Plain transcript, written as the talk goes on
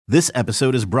This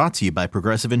episode is brought to you by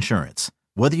Progressive Insurance.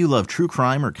 Whether you love true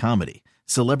crime or comedy,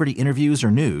 celebrity interviews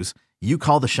or news, you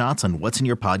call the shots on what's in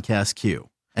your podcast queue.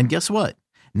 And guess what?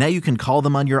 Now you can call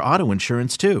them on your auto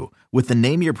insurance too with the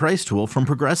Name Your Price tool from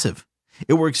Progressive.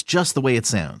 It works just the way it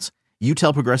sounds. You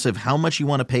tell Progressive how much you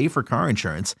want to pay for car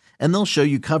insurance, and they'll show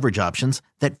you coverage options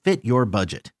that fit your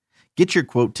budget. Get your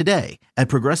quote today at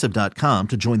Progressive.com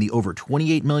to join the over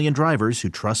 28 million drivers who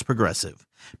trust Progressive.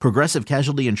 Progressive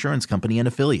Casualty Insurance Company and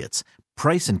Affiliates.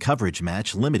 Price and coverage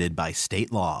match limited by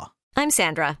state law. I'm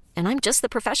Sandra, and I'm just the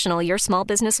professional your small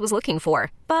business was looking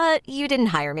for. But you didn't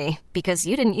hire me because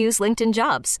you didn't use LinkedIn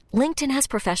Jobs. LinkedIn has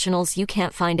professionals you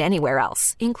can't find anywhere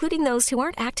else, including those who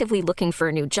aren't actively looking for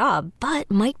a new job, but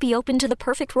might be open to the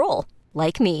perfect role,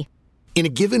 like me. In a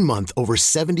given month, over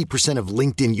 70% of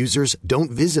LinkedIn users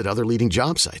don't visit other leading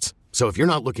job sites. So if you're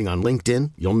not looking on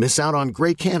LinkedIn, you'll miss out on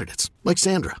great candidates like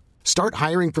Sandra. Start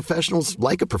hiring professionals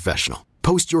like a professional.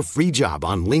 Post your free job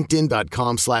on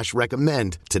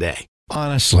linkedin.com/recommend today.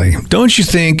 Honestly, don't you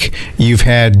think you've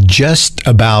had just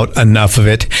about enough of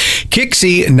it?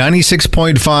 Kixie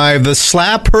 96.5, the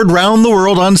slap heard round the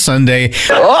world on Sunday.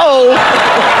 Oh,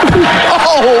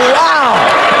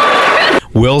 wow.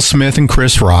 Will Smith and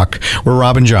Chris Rock were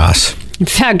Rob and Joss. In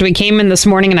fact, we came in this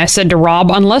morning and I said to Rob,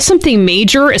 unless something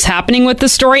major is happening with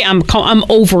this story, I'm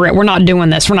over it. We're not doing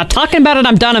this. We're not talking about it.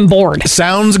 I'm done. I'm bored.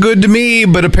 Sounds good to me,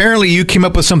 but apparently you came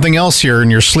up with something else here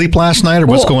in your sleep last night, or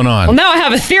what's going on? Well, now I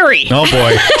have a theory. Oh,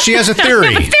 boy. She has a theory.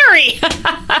 I have a theory.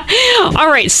 All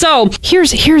right, so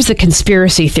here's the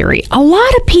conspiracy theory. A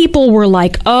lot of people were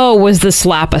like, oh, was the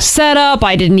slap a setup?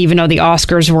 I didn't even know the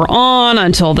Oscars were on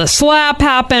until the slap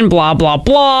happened, blah, blah,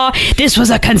 blah. This was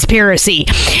a conspiracy.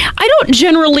 I don't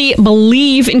generally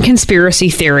believe in conspiracy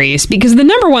theories because the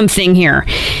number one thing here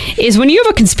is when you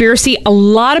have a conspiracy, a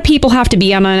lot of people have to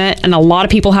be in on it and a lot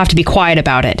of people have to be quiet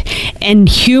about it. And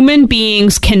human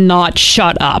beings cannot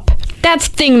shut up. That's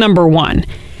thing number one.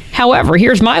 However,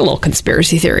 here's my little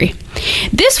conspiracy theory.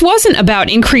 This wasn't about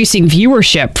increasing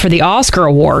viewership for the Oscar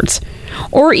Awards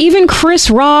or even Chris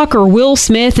Rock or Will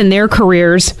Smith and their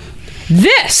careers.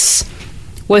 This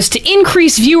was to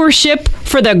increase viewership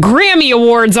for the Grammy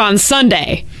Awards on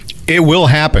Sunday. It will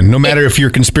happen, no matter if your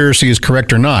conspiracy is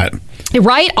correct or not.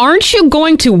 Right? Aren't you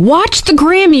going to watch the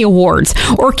Grammy Awards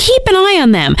or keep an eye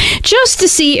on them just to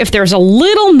see if there's a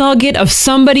little nugget of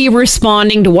somebody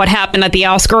responding to what happened at the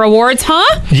Oscar Awards,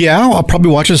 huh? Yeah, I'll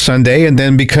probably watch it Sunday, and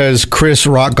then because Chris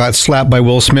Rock got slapped by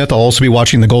Will Smith, I'll also be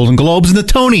watching the Golden Globes and the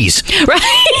Tonys. Right?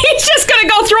 He's just going to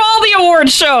go through all the award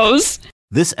shows.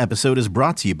 This episode is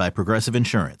brought to you by Progressive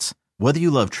Insurance. Whether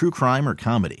you love true crime or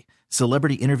comedy,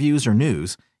 celebrity interviews or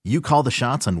news, you call the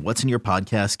shots on what's in your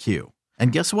podcast queue.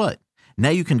 And guess what? Now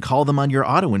you can call them on your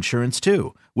auto insurance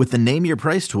too with the Name Your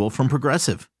Price tool from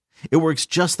Progressive. It works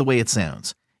just the way it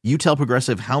sounds. You tell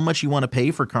Progressive how much you want to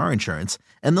pay for car insurance,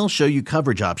 and they'll show you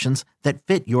coverage options that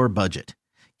fit your budget.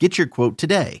 Get your quote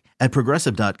today at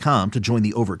Progressive.com to join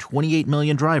the over 28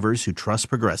 million drivers who trust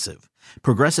Progressive.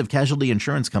 Progressive Casualty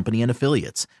Insurance Company and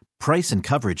Affiliates. Price and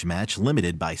coverage match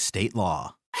limited by state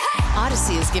law.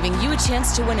 Odyssey is giving you a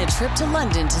chance to win a trip to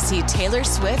London to see Taylor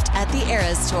Swift at the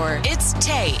Eras Tour. It's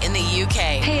Tay in the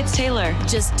UK. Hey, it's Taylor.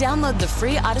 Just download the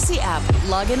free Odyssey app,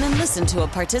 log in and listen to a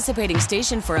participating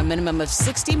station for a minimum of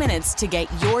 60 minutes to get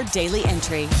your daily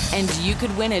entry. And you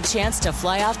could win a chance to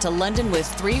fly off to London with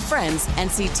 3 friends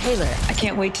and see Taylor. I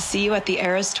can't wait to see you at the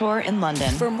Eras Tour in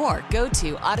London. For more, go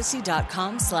to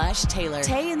odyssey.com/Taylor.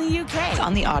 Tay in the UK. It's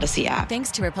on the Odyssey app.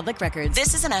 Thanks to Republic Records.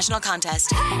 This is a national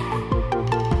contest.